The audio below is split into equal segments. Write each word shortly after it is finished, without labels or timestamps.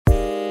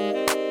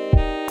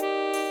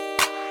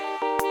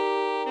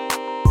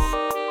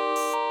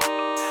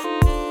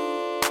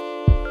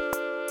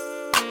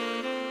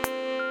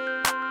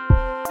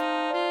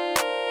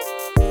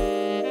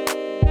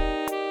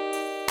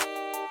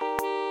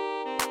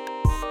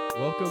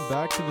Welcome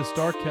back to the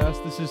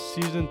StarCast. This is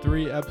Season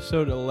 3,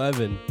 Episode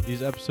 11.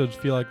 These episodes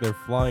feel like they're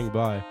flying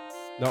by.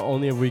 Not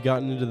only have we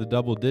gotten into the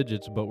double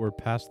digits, but we're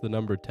past the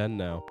number 10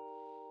 now.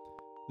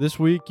 This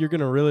week, you're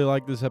going to really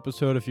like this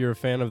episode if you're a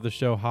fan of the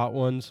show Hot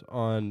Ones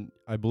on,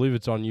 I believe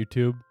it's on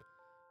YouTube.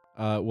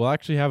 We'll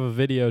actually have a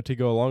video to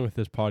go along with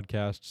this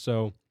podcast,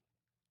 so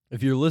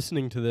if you're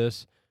listening to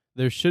this,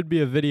 there should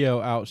be a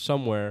video out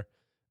somewhere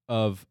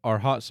of our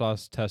hot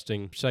sauce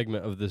testing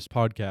segment of this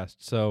podcast.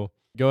 So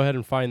go ahead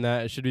and find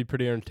that. It should be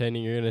pretty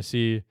entertaining. You're going to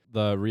see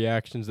the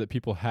reactions that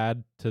people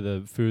had to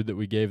the food that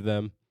we gave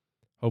them.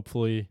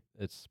 Hopefully,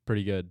 it's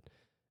pretty good.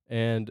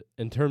 And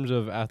in terms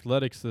of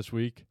athletics this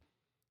week,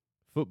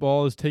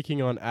 football is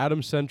taking on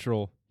Adams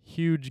Central.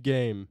 Huge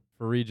game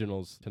for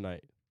regionals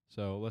tonight.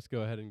 So let's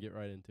go ahead and get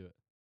right into it.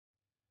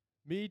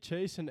 Me,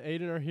 Chase, and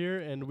Aiden are here,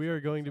 and we are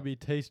going to be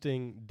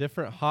tasting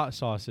different hot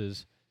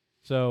sauces.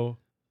 So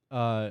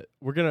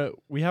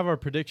we have our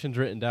predictions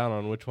written down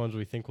on which ones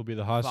we think will be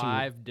the hottest.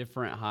 5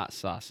 different hot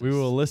sauces. We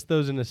will list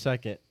those in a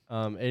second.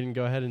 Aiden,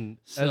 go ahead and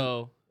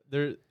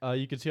there.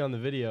 You can see on the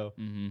video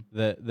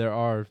that there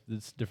are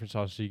different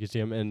sauces. So you can see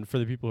them. And for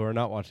the people who are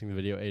not watching the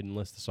video, Aiden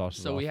lists the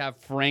sauces. So we have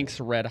Frank's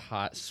Red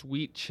Hot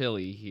Sweet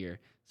Chili here.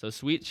 So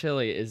sweet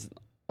chili is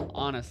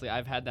honestly,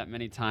 I've had that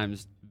many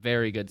times.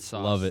 Very good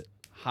sauce. Love it.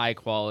 High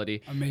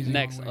quality. Amazing.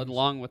 Next,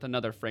 along with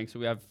another Frank's,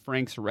 we have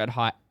Frank's Red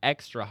Hot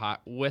Extra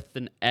Hot with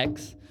an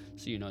X,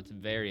 so you know it's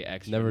very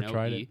extra. Never no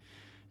tried E. it.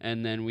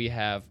 And then we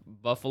have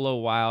Buffalo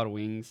Wild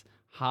Wings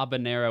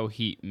Habanero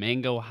Heat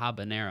Mango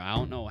Habanero. I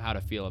don't know how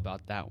to feel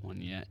about that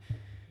one yet.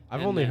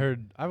 I've only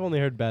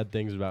heard bad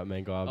things about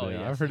mango habanero. Oh,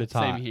 yeah, I've heard it's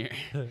hot. Same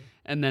here.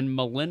 And then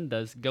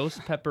Melinda's Ghost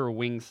Pepper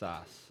Wing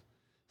Sauce.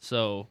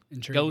 So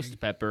Intriguing. Ghost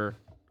Pepper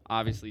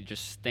obviously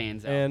just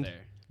stands out And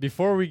there.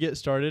 before we get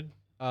started,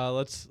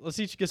 let's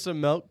each get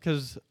some milk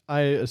because I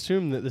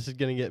assume that this is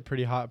gonna get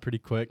pretty hot pretty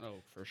quick. Oh,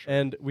 for sure.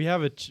 And we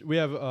have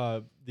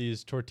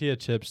these tortilla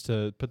chips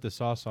to put the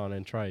sauce on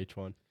and try each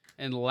one.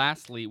 And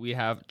lastly, we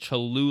have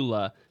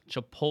Cholula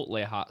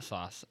Chipotle hot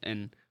sauce.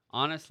 And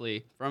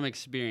honestly, from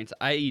experience,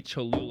 I eat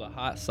Cholula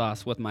hot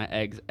sauce with my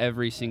eggs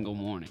every single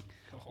morning.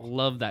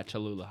 Love that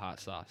Cholula hot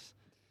sauce.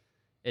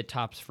 It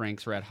tops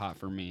Frank's Red Hot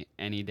for me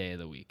any day of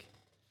the week.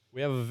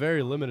 We have a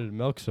very limited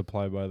milk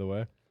supply, by the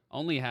way,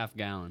 Only half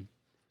gallon.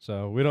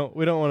 so we don't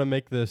want to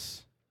make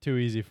this too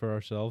easy for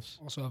ourselves.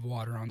 Also have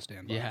water on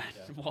standby. Yeah,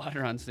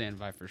 water on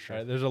standby for sure.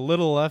 All right, there's a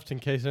little left in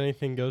case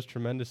anything goes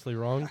tremendously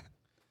wrong.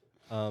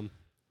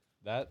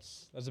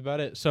 That's about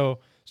it. So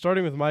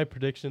starting with my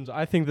predictions,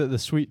 I think that the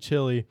sweet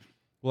chili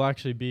will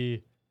actually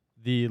be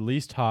the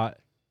least hot,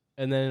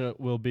 and then it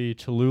will be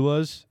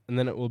Cholula's, and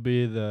then it will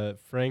be the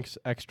Frank's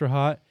Extra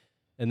Hot,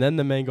 and then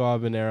the mango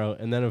habanero,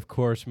 and then of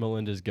course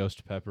Melinda's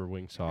Ghost Pepper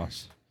Wing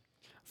Sauce.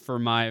 For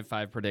my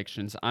 5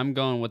 predictions, I'm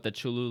going with the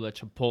Cholula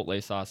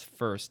Chipotle sauce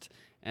first,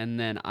 and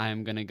then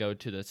I'm going to go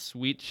to the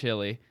sweet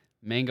chili,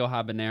 mango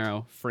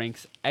habanero,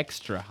 Frank's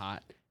Extra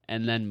Hot,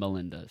 and then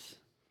Melinda's.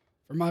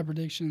 For my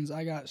predictions,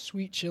 I got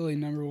sweet chili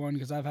number 1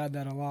 because I've had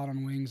that a lot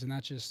on wings, and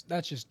that's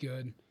just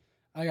good.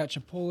 I got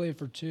Chipotle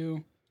for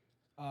 2,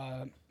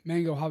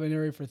 mango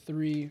habanero for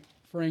 3,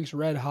 Frank's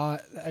Red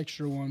Hot, the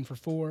extra one for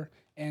 4,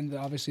 and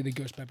obviously the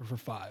Ghost Pepper for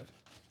 5.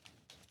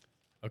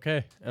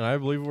 Okay, and I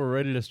believe we're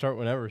ready to start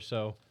whenever,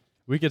 so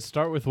we could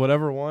start with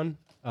whatever one.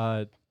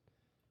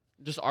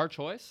 Just our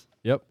choice?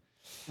 Yep.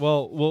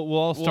 Well, we'll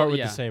all start with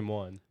yeah. the same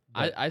one.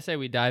 I say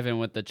we dive in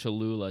with the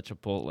Cholula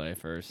Chipotle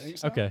first. Think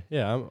so? Okay,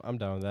 yeah, I'm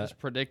down with that. Just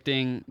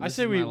predicting. I this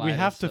say is we my lightest,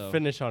 have to so-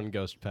 finish on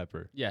Ghost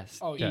Pepper. Yes,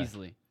 Oh, yeah.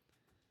 easily.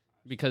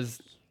 Because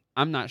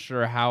I'm not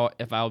sure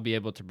if I'll be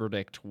able to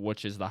predict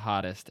which is the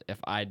hottest if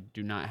I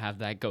do not have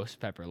that Ghost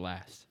Pepper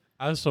last.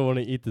 I also want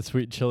to eat the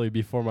sweet chili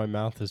before my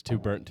mouth is too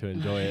burnt to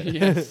enjoy it.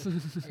 Yes. I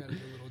got to do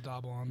a little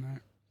dabble on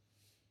there.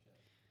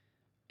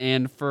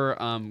 And for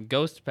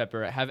Ghost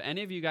Pepper, have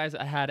any of you guys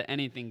had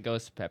anything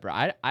Ghost Pepper?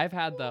 I've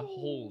had the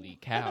holy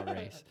cow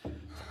race.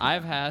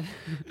 I've had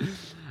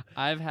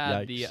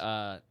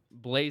the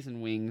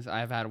Blazing Wings.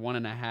 I've had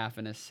 1.5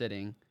 in a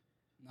sitting.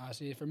 Nah,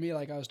 see, for me,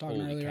 like I was talking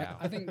Holy earlier, cow.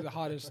 I think the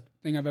hottest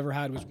thing I've ever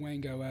had was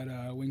Wango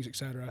at Wings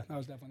Etc. That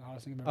was definitely the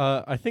hottest thing I've ever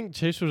had. I think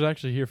Chase was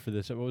actually here for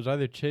this. It was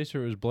either Chase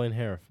or it was Blaine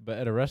Hariff. But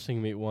at a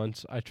wrestling meet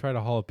once, I tried a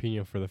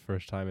jalapeno for the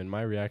first time, and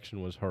my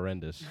reaction was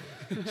horrendous.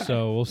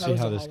 So we'll That see was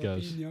how a this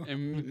goes. jalapeno.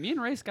 And me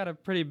and Race got a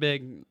pretty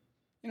big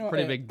You know,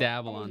 pretty hey, big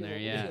dabble I'm on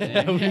there, gonna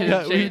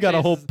yeah. go- we've got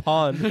a whole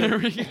pond. There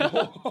we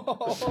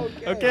go.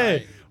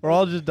 Okay, we're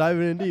all just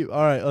diving in deep. All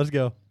right, let's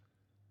go.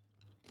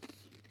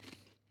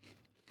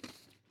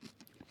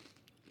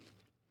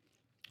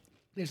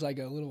 It's like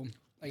a little,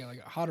 like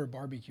a hotter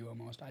barbecue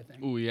almost, I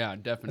think. Ooh, yeah,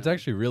 definitely. It's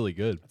actually really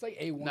good. It's like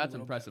A1. That's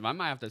impressive. I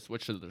might have to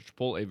switch to the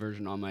Chipotle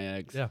version on my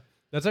eggs. Yeah,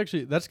 that's got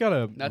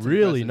a That's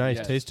really impressive, nice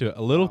yes. taste to it.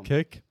 A little Um,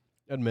 kick,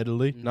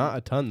 admittedly, mhm. not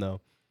a ton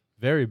though.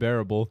 Very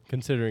bearable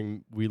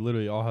considering we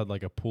literally all had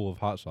like a pool of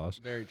hot sauce.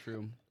 Very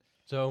true.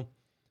 So,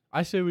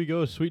 I say we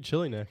go with sweet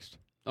chili next.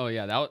 Oh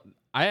yeah,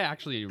 I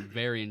actually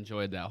very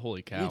enjoyed that.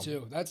 Holy cow! Me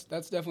too. That's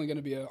definitely going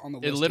to be on the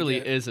list. It to literally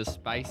get. is a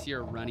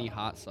spicier, runny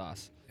hot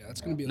sauce. Yeah, that's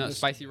going to be a No, list.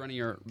 spicy,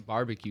 runnier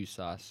barbecue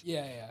sauce.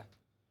 Yeah, yeah.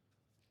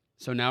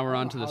 So now we're I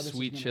don't on to know the how this is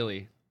sweet gonna-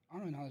 chili. I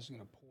don't even know how this is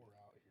going to pour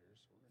out here.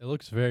 So It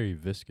looks very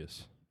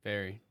viscous.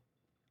 Very,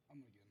 I'm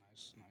going to get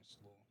a nice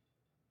little.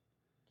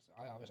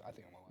 I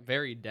think I'm going to like.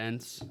 very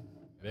dense.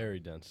 Very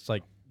dense. It's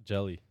like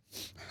jelly.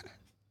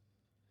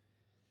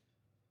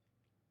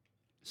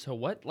 So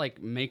what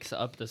like makes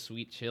up the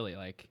sweet chili?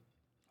 Like,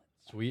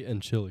 Sweet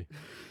and chili.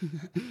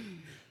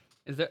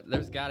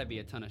 there's got to be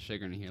a ton of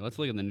sugar in here. Let's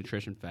look at the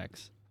nutrition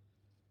facts.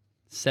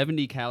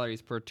 70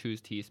 calories per 2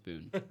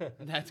 teaspoon.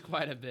 That's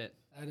quite a bit.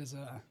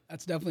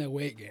 That's definitely a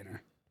weight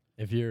gainer.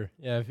 If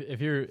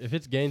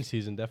it's gain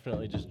season,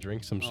 definitely just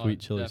drink some Oh, sweet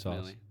chili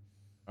definitely. sauce.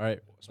 All right,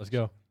 let's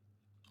go.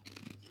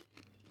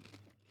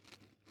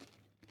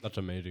 That's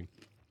amazing.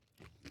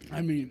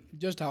 I mean,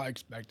 just how I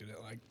expected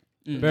it. Like,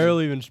 Mhm.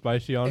 Barely even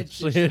spicy,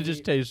 honestly. just It just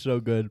sweet. tastes so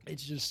good.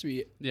 it's just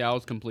sweet. Yeah, I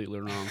was completely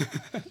wrong.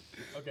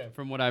 Okay.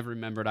 From what I've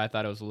remembered, I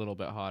thought it was a little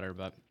bit hotter,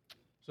 but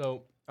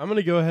So I'm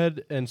gonna go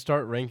ahead and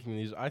start ranking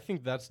these. I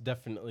think that's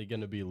definitely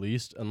gonna be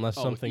least, unless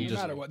Oh, something No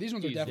just. matter what, these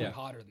ones are easy. definitely Yeah.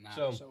 hotter than that.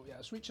 So- So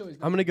yeah, sweet chili's.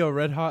 I'm gonna go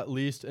red hot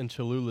least and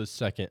Cholula's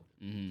second.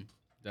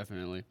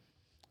 definitely.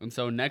 And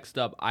so next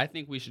up, I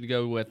think we should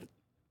go with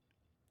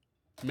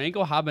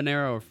mango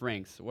habanero or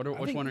Frank's. Which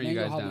one are you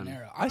guys down?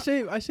 I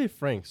say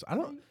Frank's.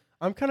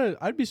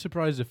 I'd be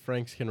surprised if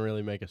Frank's can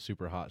really make a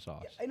super hot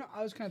sauce. I know.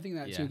 I was kind of thinking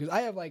that Yeah. too because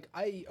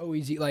I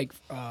always eat like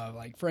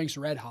Frank's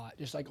Red Hot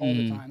just like all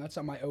the time. That's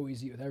something I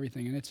always eat with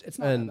everything, and it's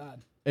not And- that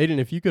bad. Aiden,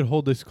 if you could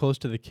hold this close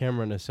to the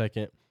camera in a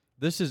second.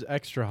 This is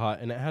extra hot,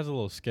 and it has a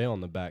little scale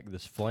on the back,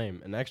 this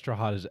flame. And extra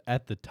hot is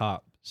at the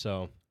top.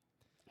 So,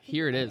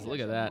 Here it I is. think Look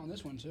it's at that. On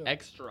this one too.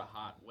 Extra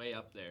hot, way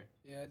up there.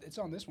 Yeah, it's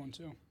on this one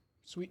too.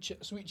 Sweet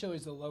chili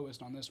is the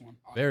lowest on this one.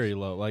 very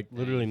low. Like,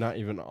 literally not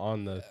even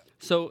on the.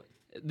 So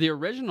the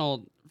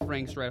original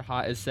Frank's Red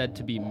Hot is said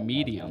to be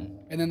medium,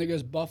 And then there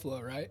goes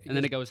buffalo, right? and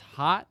then it goes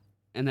hot,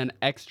 and then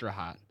extra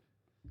hot.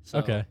 So,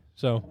 Okay.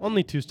 So,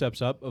 only 2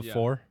 steps up of Yeah.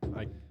 4. So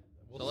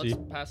We'll see.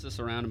 let's pass this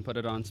around and put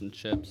it on some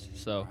chips.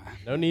 So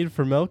No need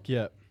for milk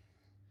yet.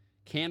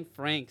 can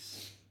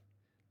Frank's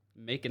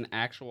make an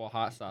actual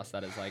hot sauce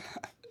that is like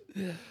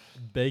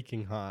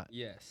Baking hot.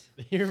 yes?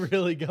 You're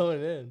really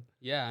going in.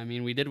 Yeah, I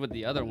mean we did with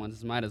the other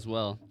ones. Might as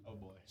well. Oh,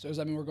 boy. So does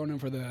that mean we're going in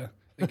for the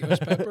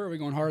ghost pepper? Are we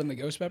going hard on the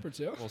ghost pepper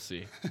too? We'll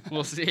see.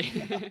 We'll see.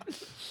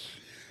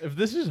 If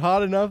this is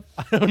hot enough,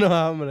 I don't know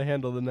how I'm going to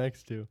handle the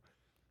next 2.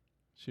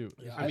 Shoot.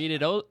 Yeah, I mean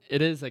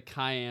it is a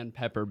cayenne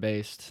pepper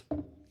based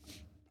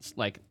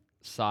like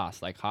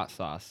sauce, like hot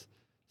sauce.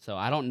 So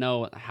I don't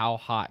know how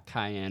hot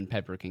cayenne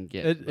pepper can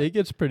get. It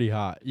gets pretty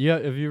hot. Yeah,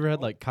 have you ever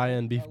had like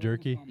cayenne beef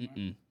jerky?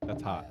 Mm-mm.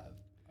 That's hot.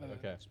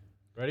 Okay.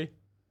 Ready?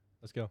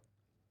 Let's go.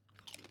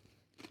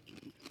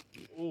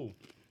 Ooh.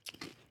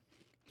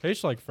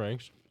 Tastes like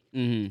Frank's.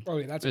 Mm-hmm. Oh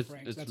yeah, that's a It's,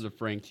 Frank's. it's That's, the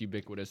Frank's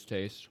ubiquitous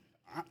taste.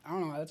 I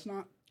don't know. That's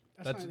not.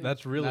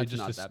 That's really That's just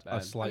not a, that a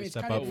bad. slight I mean, it's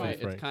step kinda up in from my-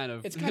 It's Frank's. kind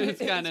of It's kind of it's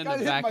kind of in the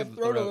hit back my of the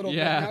throat a throat. little bit.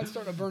 Yeah. Now it's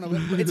starting to burn a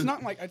little. It's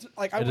not like it's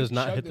like I It does wouldn't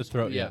not chug hit the this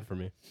throat whole- yet Yeah. for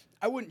me.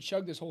 I wouldn't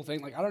chug this whole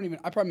thing. Like I don't even.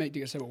 I probably might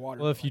take a sip of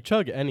water. Well, if you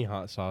chug any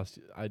hot sauce,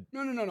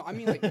 No. I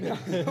mean like.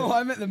 No,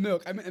 I meant the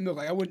milk. I meant the milk.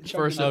 Like I wouldn't chug.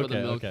 First the sip milk. of the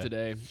Okay, milk okay.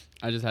 today.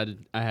 I just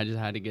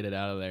had to get it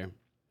out of there.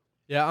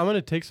 yeah, I'm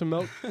gonna take some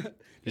milk. Just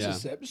Yeah. a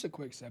sip. Just a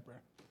quick sip. Right?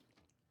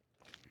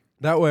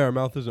 That way, our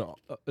mouth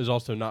is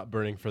also not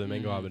burning for the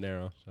mango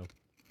habanero. So,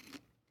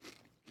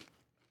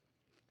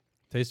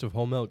 taste of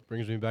whole milk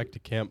brings me back to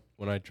camp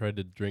when I tried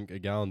to drink a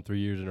gallon 3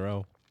 years in a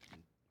row.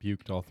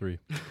 Puked all 3.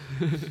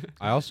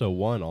 I also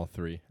won all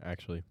 3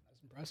 actually.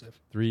 That's impressive.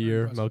 3-year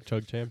impressive. milk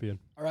chug champion.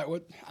 All right.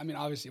 What? I mean,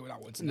 obviously, we're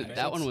not what's next.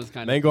 That one was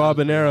kind Mango of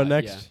habanero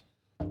next.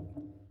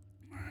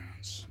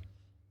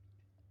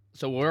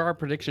 So where our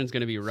predictions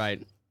going to be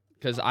right?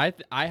 Because I have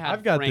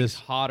I've got Frank's this-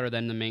 hotter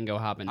than the mango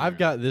habanero. I've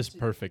got this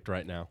perfect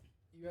right now.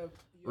 You have,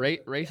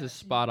 Race is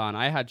spot on.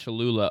 I had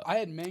Cholula I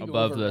had mango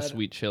above over the red.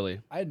 sweet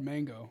chili I had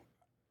mango.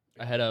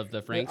 ahead of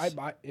the Frank's.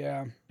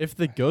 Yeah. If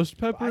the ghost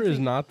pepper is think-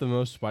 not the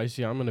most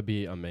spicy, I'm gonna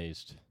be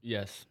amazed.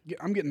 Yes,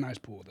 I'm getting a nice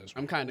pool with this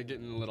one. I'm kind of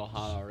getting a little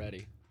hot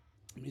already.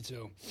 Me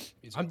too.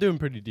 Me too. I'm doing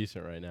pretty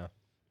decent right now.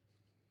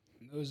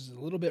 It was a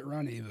little bit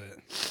runny,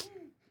 but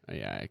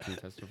Yeah, I can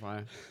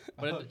testify.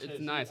 But it's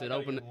nice.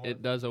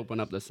 It does open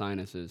up the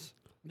sinuses.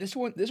 this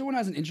one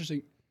has an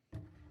interesting.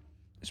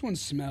 This one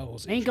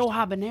smells. Mango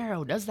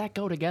habanero. Does that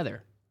go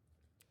together?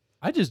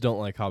 I just don't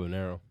like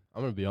habanero.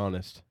 I'm gonna be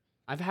honest.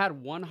 I've had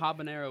one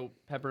habanero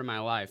pepper in my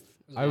life.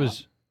 I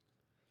was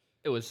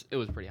It was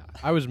pretty hot.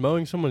 I was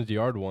mowing someone's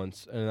yard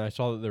once, and I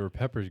saw that there were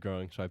peppers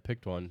growing, so I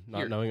picked one, not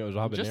Here, knowing it was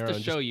habanero. Just to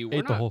and show you,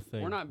 ate the whole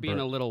thing. we're not being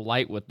Burnt. a little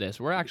light with this.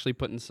 We're actually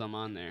putting some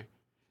on there.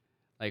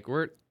 Like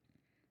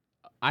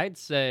I'd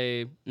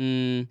say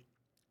 50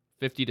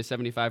 to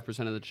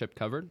 75% of the chip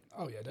covered.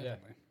 Oh yeah,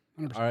 definitely.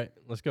 100%. All right,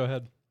 let's go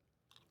ahead.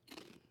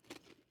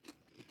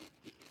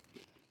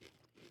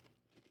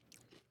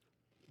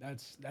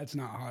 That's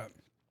not hot.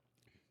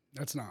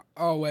 That's not.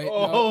 Oh wait.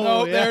 Oh,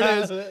 no, yeah. there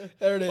it is.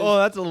 There it is. Oh,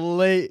 that's a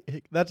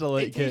late. That's a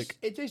late kick.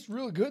 It tastes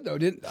really good though.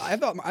 I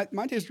thought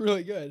mine tastes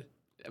really good.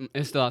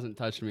 It still hasn't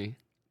touched me.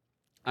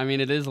 I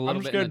mean, it is a little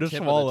I'm bit scared in the to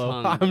tip swallow. of the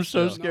tongue. I'm but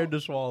so still. scared to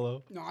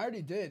swallow. No, I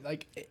already did.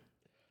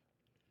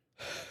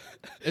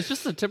 It's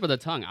just the tip of the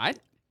tongue.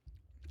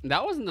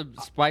 That wasn't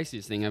the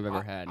spiciest thing I've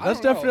ever had. I That's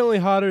don't know. definitely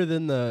hotter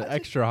than the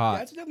extra Yeah, hot.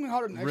 that's definitely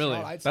hotter than extra Really?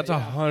 hot, I'd That's say,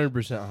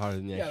 100% hotter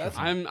than the Yeah,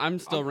 extra that's- hot. I'm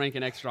still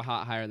ranking extra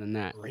hot higher than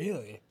that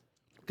Really?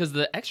 because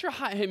the extra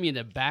hot hit me in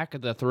the back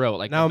of the throat.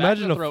 Like Now the back of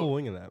imagine the a throat. full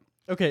wing of that.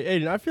 Okay,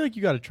 Aiden, I feel like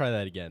you got to try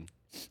that again.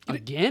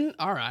 Again.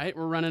 All right,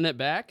 we're running it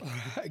back.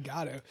 I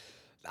got to.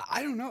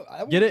 I don't know.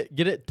 Get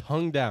it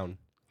tongue down.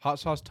 Hot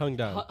sauce tongue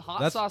down. Hot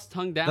That's sauce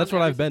tongue down. that's what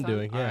every I've been time?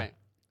 doing, All yeah. right.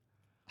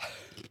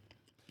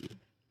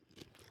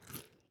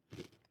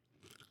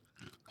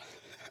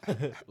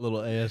 little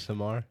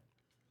ASMR.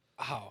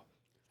 Wow.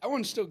 That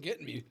one's still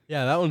getting me.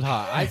 Yeah, that one's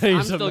hot.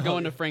 I'm still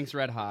going to Frank's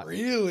Red Hot.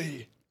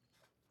 Really?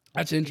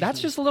 That's interesting. That's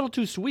just a little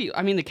too sweet.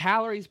 I mean, the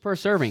calories per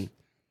serving,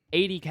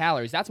 80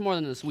 calories. That's more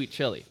than the sweet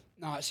chili.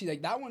 No, see,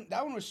 like that one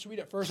was sweet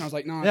at first, and I was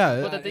like, no. Yeah,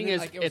 But the and thing then,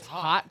 is, like, it was it's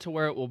hot to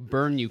where it will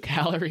burn you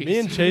calories. Me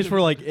and Chase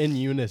were like in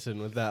unison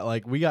with that.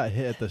 Like we got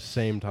hit at the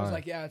same I was time.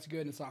 like, yeah, it's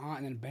good, and it's not hot,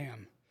 and then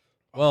bam.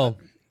 Well,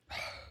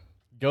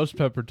 ghost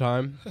pepper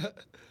time.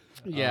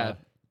 yeah,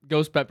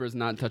 ghost pepper's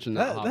not touching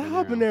that, That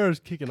habanero. habanero's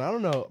kicking. I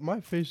don't know. My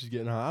face is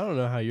getting hot. I don't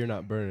know how you're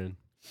not burning.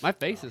 My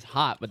face is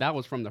hot, but that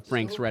was from the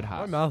Frank's Red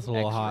Hot. My mouth's a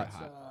little Extra hot. It's,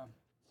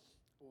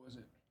 what was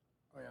it?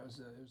 Oh yeah, it was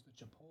the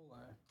Chipotle.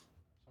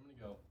 I'm gonna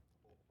go.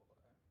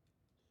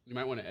 You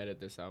might want to edit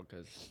this out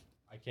because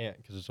I can't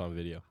because it's on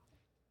video.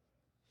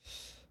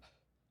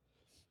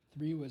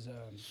 3 was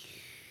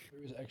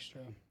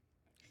extra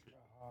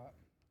hot,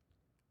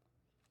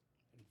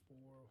 and 4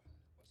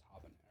 was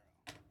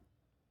habanero.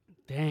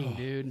 dang,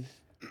 dude,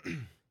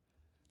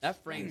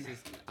 that Frank's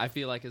I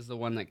feel like is the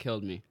one that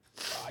killed me.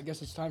 I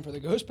guess it's time for the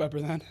ghost pepper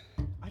then.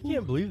 I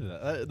can't believe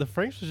that. The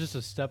Franks was just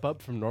a step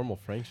up from normal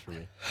Franks for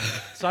me.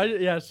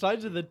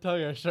 Sides of the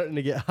tongue are starting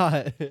to get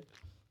hot.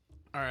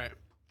 All right,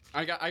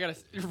 I gotta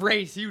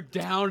race you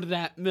down to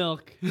that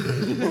milk.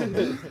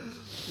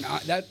 No,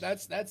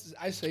 that's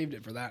I saved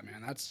it for that,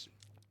 man. That's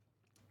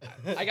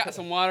I got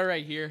some water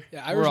right here.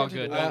 yeah. I We're all reserved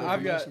good. the water I've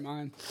for got- most of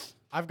mine.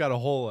 I've got a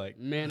whole like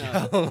Man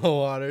up. gallon of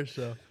water,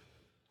 so.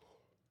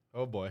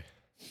 Oh boy.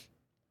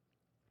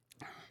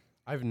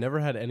 I've never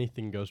had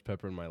anything ghost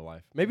pepper in my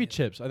life. Maybe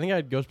chips. I think I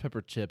had ghost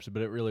pepper chips,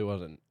 but it really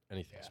wasn't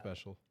anything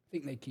special. I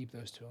think they keep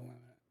those to a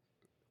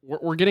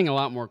limit. We're getting a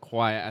lot more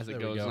quiet as it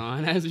There we goes go.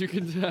 on, as you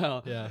can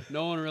tell. Yeah.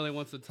 No one really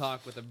wants to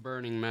talk with a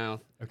burning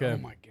mouth. Okay. Oh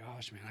my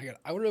gosh, man!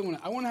 I really want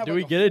to. I want to have. Do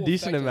like we get a full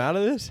decent effect amount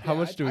of this? How Yeah,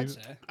 much do we I'd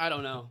say. I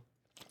don't know.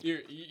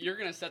 You're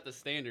gonna set the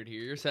standard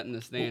here. You're setting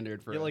the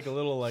standard for get? Like a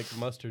little like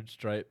mustard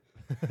stripe.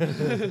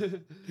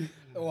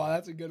 Oh, wow,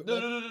 that's a good.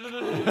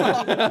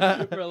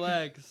 no.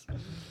 Relax.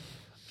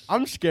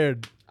 I'm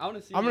scared. I want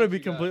to see. I'm what gonna be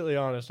you got. completely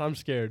honest. I'm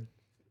scared.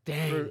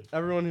 Dang. For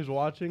everyone who's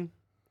watching,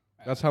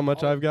 that's how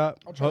much I've got.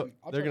 I'll try- Ho-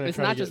 I'll They're try- gonna It's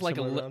try not to just get like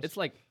similar amounts. it's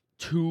like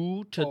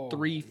 2 to Oh.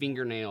 3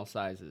 fingernail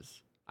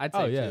sizes. I'd say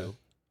Oh, yeah. 2.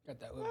 Got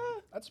that little.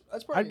 That's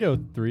probably. I'd go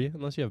 3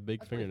 unless you have big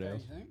that's pretty fair,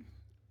 fingernails. you think?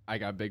 I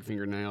got big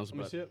fingernails, Let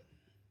me but see it.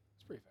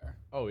 It's pretty fair.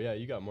 Oh yeah,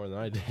 you got more than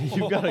I did.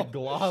 You've got a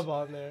glob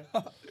on there. No,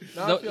 I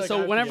so, feel like so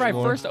have to whenever get I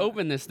more. first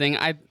opened this thing,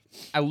 I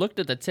looked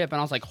at the tip and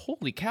I was like,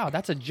 "Holy cow,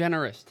 that's a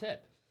generous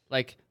tip!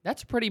 Like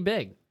that's pretty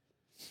big."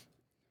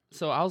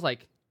 So I was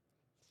like,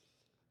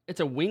 "It's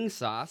a wing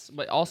sauce,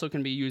 but also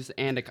can be used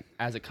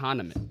as a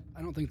condiment."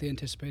 I don't think they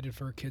anticipated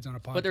for kids on a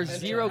podcast. But there's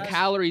 0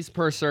 calories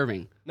per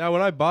serving. Now,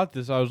 when I bought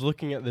this, I was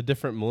looking at the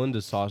different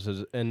Melinda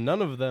sauces, and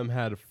none of them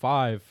had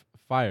 5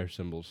 fire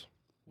symbols.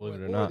 Believe it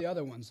or What were not, the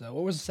other ones though?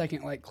 What was the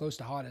second like close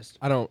to hottest?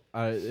 I don't.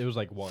 It was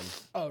like 1.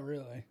 Oh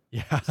really?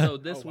 Yeah. So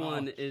this Oh, wow.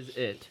 one is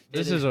it.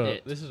 this It is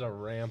it. this is a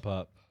ramp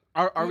up.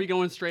 Are we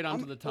going straight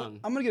onto the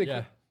tongue? I'm gonna get a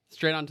Yeah.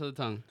 Straight onto the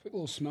tongue. quick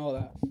little smell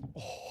of that.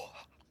 Oh.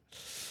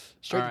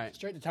 Straight, All right.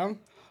 straight to tongue.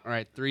 All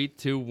right, 3,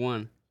 2,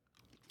 1.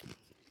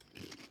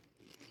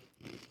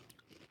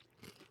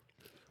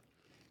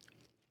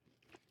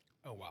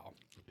 Oh wow.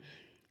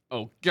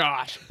 Oh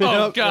gosh!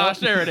 Oh Yep,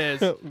 gosh! yep. There it is.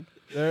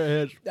 There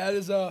it is. That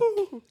is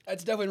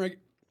that's definitely.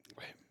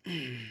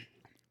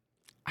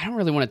 I don't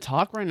really want to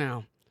talk right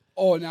now.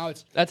 Oh, now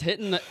it's. That's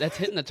hitting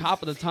the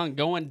top of the tongue,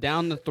 going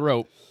down the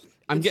throat.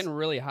 I'm getting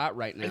really hot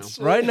right now.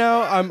 Right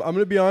now, I'm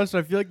gonna be honest.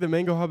 I feel like the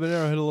mango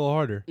habanero hit a little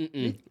harder.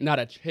 Not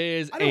a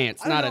chiz I don't-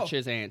 ants. I don't Not know. a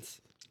chiz ants.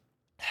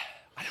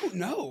 I don't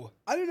know.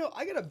 I don't know.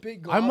 I got a big.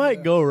 I glob might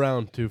of- go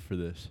round 2 for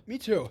this. Me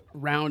too.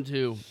 Round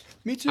 2.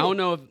 Me too. I don't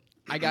know if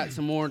I got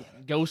some more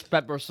ghost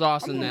pepper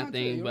sauce I'm in going that round two.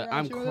 thing, You but want I'm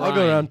round two of crying. this? I'll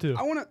go round 2.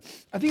 I want to.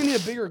 I think I need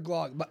a bigger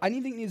glog, but I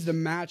think it needs to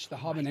match the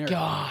habanero.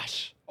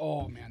 Gosh.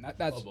 Oh man,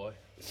 that's. boy.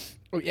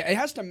 Oh yeah, it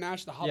has to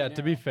match the habanero. Yeah.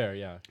 To be fair,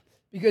 yeah.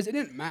 because it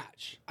didn't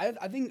match. I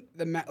think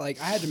I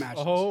had to match.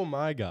 this. Oh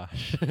my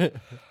gosh.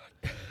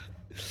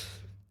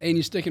 And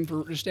you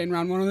staying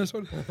round 1 on this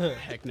one?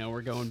 Heck no,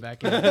 we're going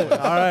back in. All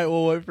right,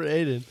 we'll wait for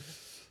Aiden.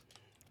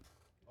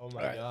 Oh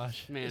my All right.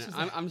 gosh. Man,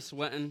 I'm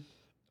sweating.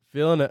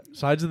 Feeling it.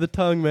 Sides of the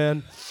tongue,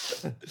 man.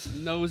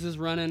 Nose is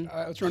running. All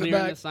right, let's run it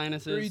clearing back. the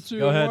sinuses. 3, 2,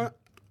 Go ahead. 1.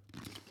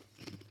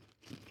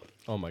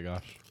 Oh my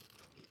gosh.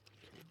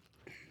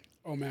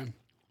 Oh man,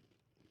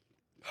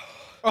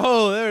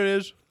 Oh, there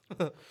it is.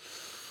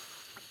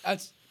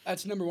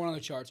 that's number 1 on the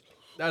charts.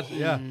 That's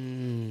yeah.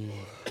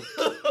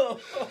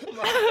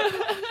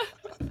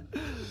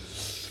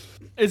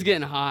 It's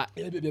getting hot.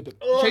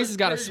 Oh, Chase has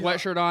got a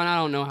sweatshirt on. I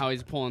don't know how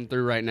he's pulling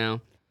through right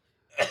now.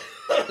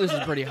 This is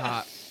pretty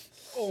hot.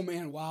 Oh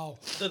man, wow.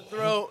 The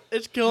throat.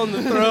 It's killing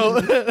the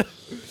throat.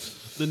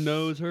 The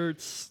nose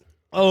hurts.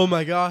 Oh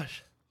my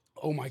gosh.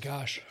 Oh my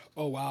gosh.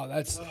 Oh wow,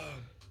 that's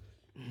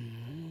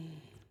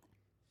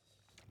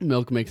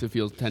Milk makes it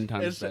feel 10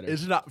 times better.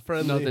 It's not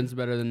friendly. Nothing's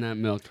better than that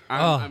milk.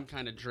 Oh. I'm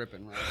kind of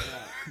dripping right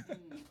now.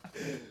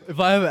 If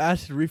I have an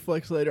acid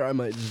reflux later, I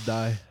might just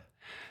die.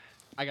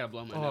 I gotta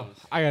blow my Oh, nose.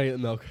 I gotta get the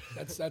milk.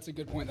 that's a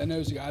good point. That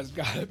nose, you guys,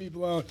 gotta be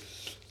blown.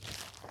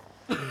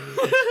 Oh,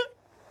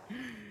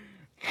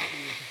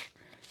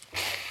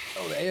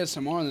 the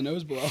ASMR on the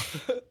nose blow.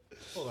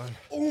 Hold on.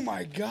 Oh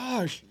my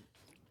gosh.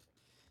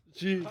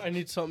 Gee, I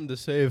need something to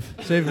save.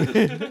 Save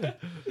me.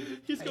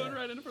 He's going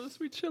right in for the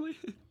sweet chili.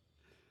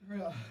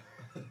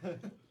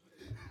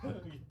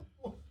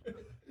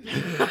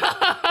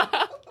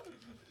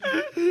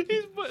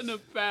 He's putting a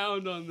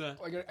pound on that.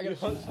 I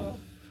got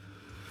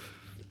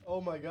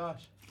Oh my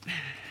gosh.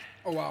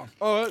 Oh wow.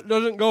 Oh, it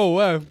doesn't go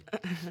away.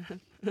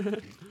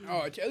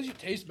 Oh, it at least it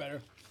tastes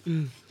better.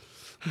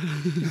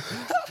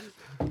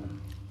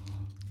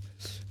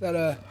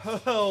 that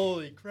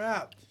Holy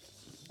crap.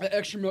 that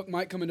extra milk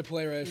might come into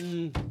play,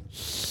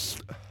 Race.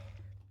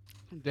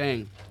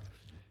 Dang.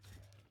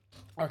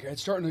 Okay,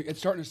 it's starting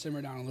to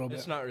simmer down a little bit.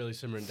 It's not really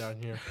simmering down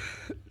here.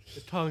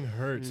 The tongue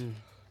hurts.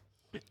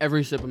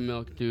 Every sip of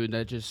milk, dude,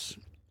 that just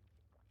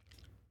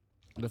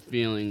the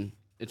feeling,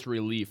 it's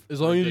relief. As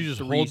for long a as good you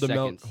just 3 hold the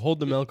seconds. milk, hold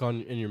the milk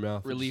on in your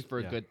mouth. Relief for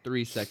a good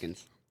 3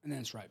 seconds. And then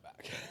it's right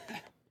back.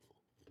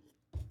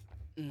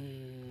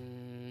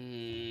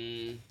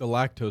 The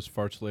lactose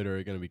farts later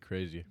are gonna be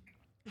crazy.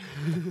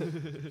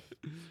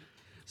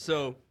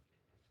 So,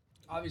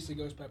 Obviously,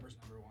 ghost pepper's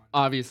number 1.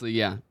 obviously,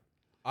 yeah.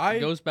 I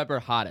Ghost pepper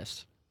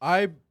hottest.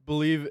 I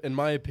believe, in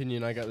my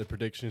opinion, I got the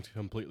predictions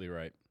completely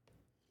right.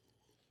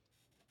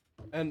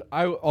 And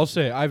I'll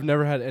say I've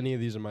never had any of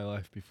these in my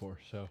life before.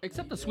 So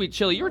Except the sweet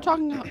chili. You were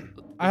talking about.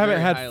 I haven't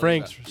very had highly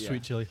Frank's about- yeah.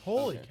 sweet chili.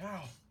 Holy Okay.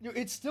 cow! Dude,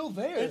 it's still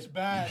there. It's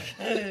bad.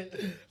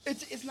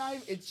 It's not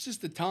even, it's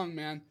just the tongue,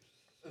 man.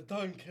 The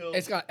tongue kills.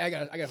 It's got I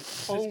got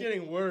It's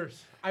getting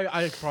worse.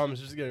 I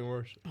promise, it's getting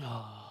worse.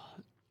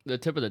 The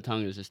tip of the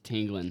tongue is just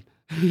tingling.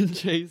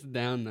 Chase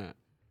down that.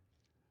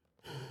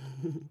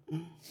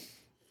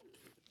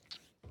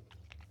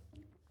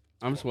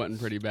 I'm sweating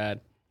pretty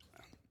bad.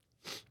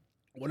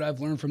 What I've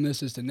learned from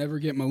this is to never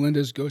get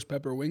Melinda's ghost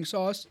pepper wing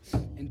sauce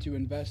and to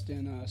invest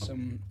in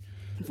some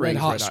red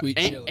hot sweet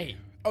And- chili. hey,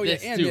 Oh yeah,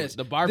 this and too, this.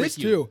 the barbecue. This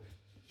too.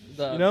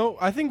 The You know,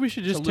 I think we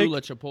should just take.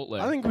 Cholula Chipotle.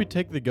 I think we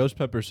take the ghost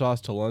pepper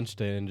sauce to lunch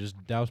day and just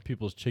douse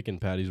people's chicken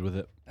patties with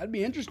it. That'd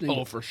be interesting.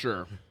 Oh, for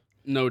sure.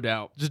 No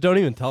doubt. Just don't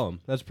even tell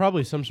them. That's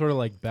probably some sort of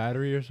like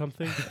battery or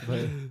something.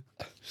 But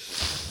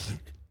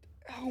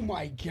Oh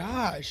my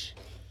gosh.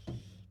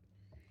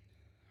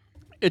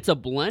 It's a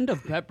blend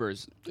of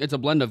peppers. It's a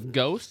blend of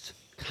ghost,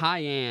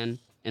 cayenne,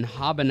 and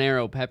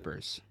habanero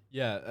peppers.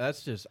 yeah,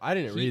 that's just. I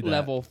didn't read Heat that.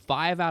 level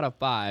 5 out of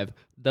 5.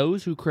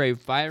 Those who crave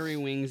fiery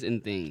wings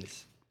and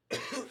things.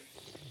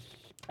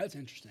 That's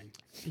interesting. Man,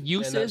 that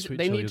Uses, sweet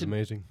they chili need is to,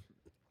 amazing.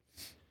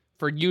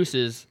 for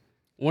uses,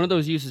 one of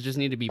those uses just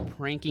need to be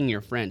pranking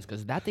your friends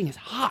because that thing is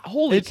hot.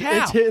 Holy It's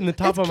cow. hitting the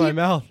top of my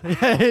mouth.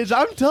 Yeah,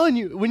 I'm telling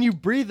you, when you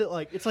breathe it,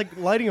 like it's like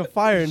lighting a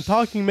fire, and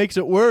talking makes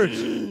it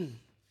worse.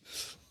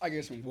 I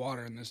get some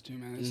water in this too,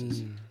 man. This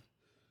is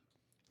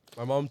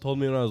My mom told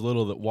me when I was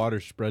little that water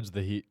spreads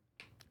the heat.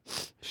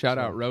 Shout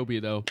out Roby,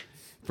 though,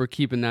 for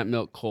keeping that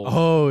milk cold.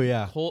 Oh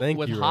yeah, Cold thank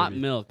with you, hot Robbie.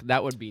 milk,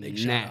 that would be Big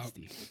shout out.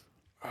 nasty.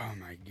 oh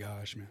my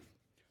gosh, man.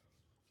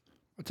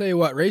 I'll tell you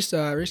what, Race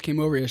came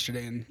over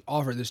yesterday and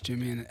offered this to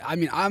me, and I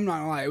mean, I'm not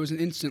gonna lie, it was an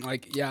instant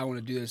like, yeah, I want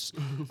to do this.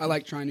 I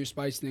like trying new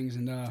spice things,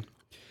 and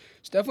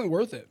it's definitely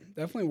worth it.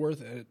 Definitely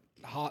worth it.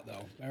 Hot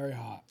though, very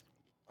hot.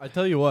 I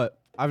tell you what,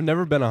 I've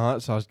never been a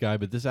hot sauce guy,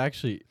 but this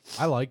actually,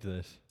 I liked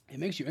this. It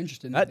makes you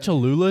interested. In That it.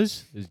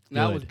 Cholula's is good.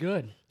 That was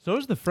good. So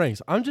is the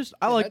Frank's. I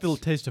like the that's-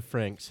 taste of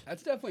Frank's.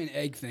 That's definitely an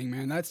egg thing,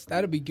 man.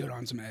 That'll be good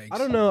on some eggs. I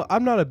don't know.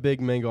 I'm not a big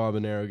mango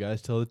habanero guy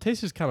still. The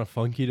taste is kind of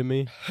funky to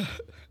me.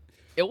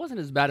 It wasn't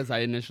as bad as I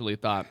initially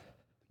thought.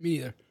 Me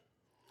neither.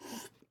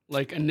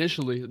 Like,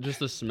 initially, just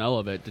the smell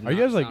of it did Are you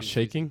not guys like sound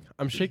shaking?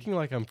 I'm shaking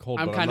like I'm cold.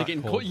 I'm but kind not of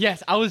getting cold.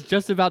 Yes, I was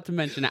just about to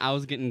mention it. I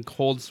was getting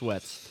cold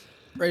sweats.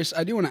 Race,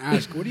 I do want to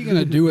ask, what are you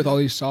gonna do with all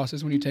these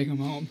sauces when you take them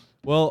home?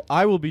 Well,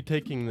 I will be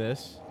taking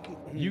this.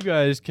 You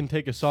guys can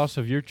take a sauce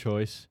of your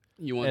choice,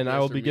 You want and this I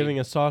will or be me? giving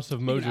a sauce of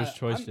can Mosier's have-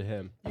 choice I'm- to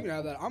him. You can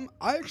have that. I'm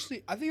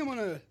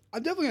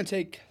definitely gonna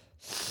take.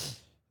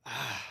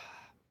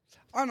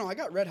 I don't know. I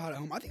got Red Hot at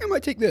home. I think I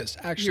might take this.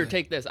 Actually, Here,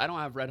 take this. I don't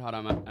have Red Hot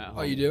at home.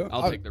 Oh, you do?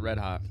 I'll take the Red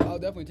Hot. I'll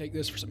definitely take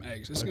this for some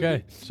eggs. This is gonna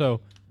Okay, so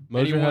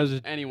Moser has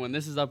it. Anyone,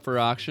 this is up for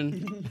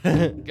auction.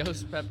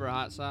 Ghost pepper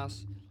hot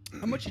sauce.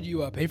 How much did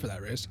you pay for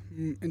that, Race?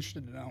 I'm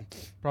interested to know.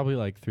 Probably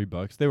like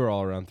 $3. They were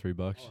all around $3.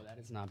 Oh, that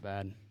is not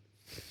bad.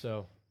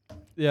 So,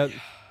 yeah,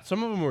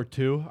 some of them were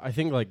 2. I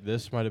think like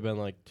this might have been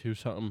like 2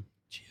 something.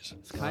 Jeez.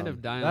 It's kind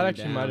of dying. That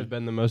actually might have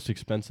been the most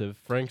expensive.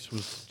 Frank's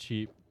was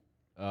cheap.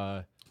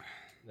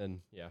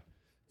 Then yeah,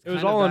 it was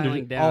kind of all under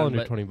dialing down,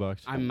 but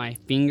 $20. My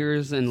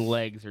fingers and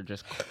legs are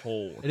just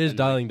cold. It is and,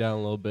 dialing down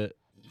a little bit.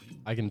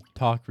 I can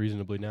talk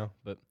reasonably now,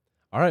 but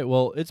all right.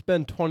 Well, it's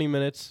been 20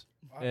 minutes,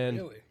 Wow, and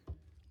really?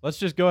 let's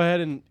just go ahead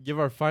and give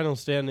our final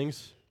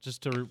standings,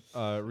 just to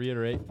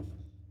reiterate.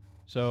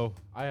 So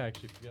I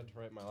actually forgot to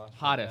write my last one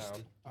Hottest.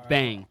 down. All right,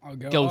 Bang. I'll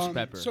go. Ghost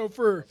pepper. So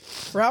for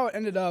how it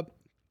ended up,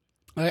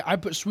 I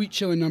put sweet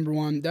chili number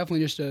 1.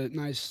 Definitely just a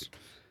nice.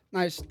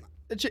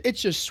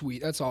 It's just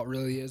sweet. That's all it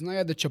really is. And I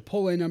had the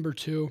chipotle number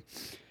 2.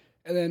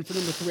 And then for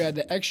number 3, I had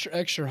the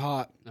extra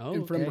hot. Oh,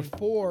 and for number okay.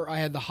 4, I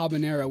had the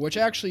habanero, which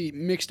I actually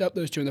mixed up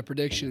those two in the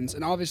predictions.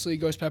 And obviously,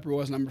 ghost pepper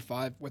was number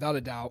 5, without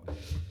a doubt.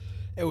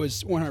 It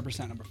was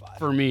 100% number 5.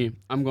 For me,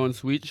 I'm going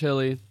sweet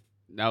chili.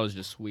 That was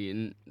just sweet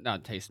and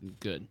not tasting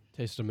good.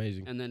 Tastes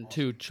amazing. And then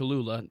 2,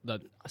 Cholula,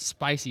 the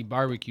spicy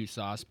barbecue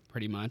sauce,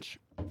 pretty much.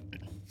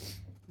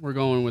 We're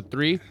going with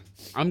 3.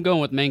 I'm going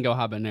with mango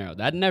habanero.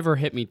 That never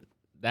hit me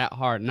that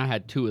hard, and I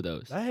had 2 of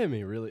those. That hit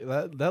me really.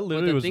 That But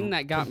literally the was thing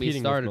that got me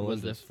competing with started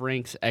was the Melinda's.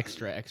 Frank's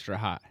extra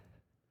hot.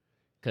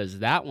 Because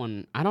that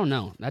one, I don't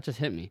know. That just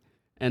hit me.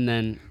 And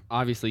then,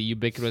 obviously,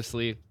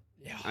 ubiquitously,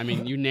 Yeah. I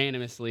mean,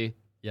 unanimously,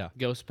 Yeah.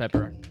 ghost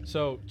pepper.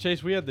 So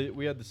Chase, we had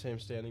the same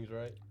standings,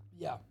 right?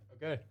 Yeah.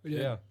 Okay. We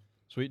did. Yeah.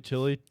 Sweet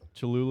chili,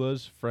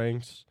 Cholula's,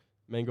 Frank's,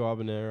 mango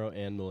habanero,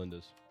 and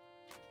Melinda's.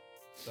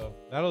 So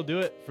that'll do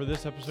it for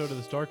this episode of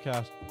the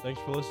StarCast.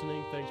 Thanks for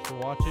listening. Thanks for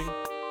watching.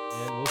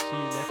 And we'll see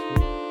you next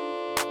week.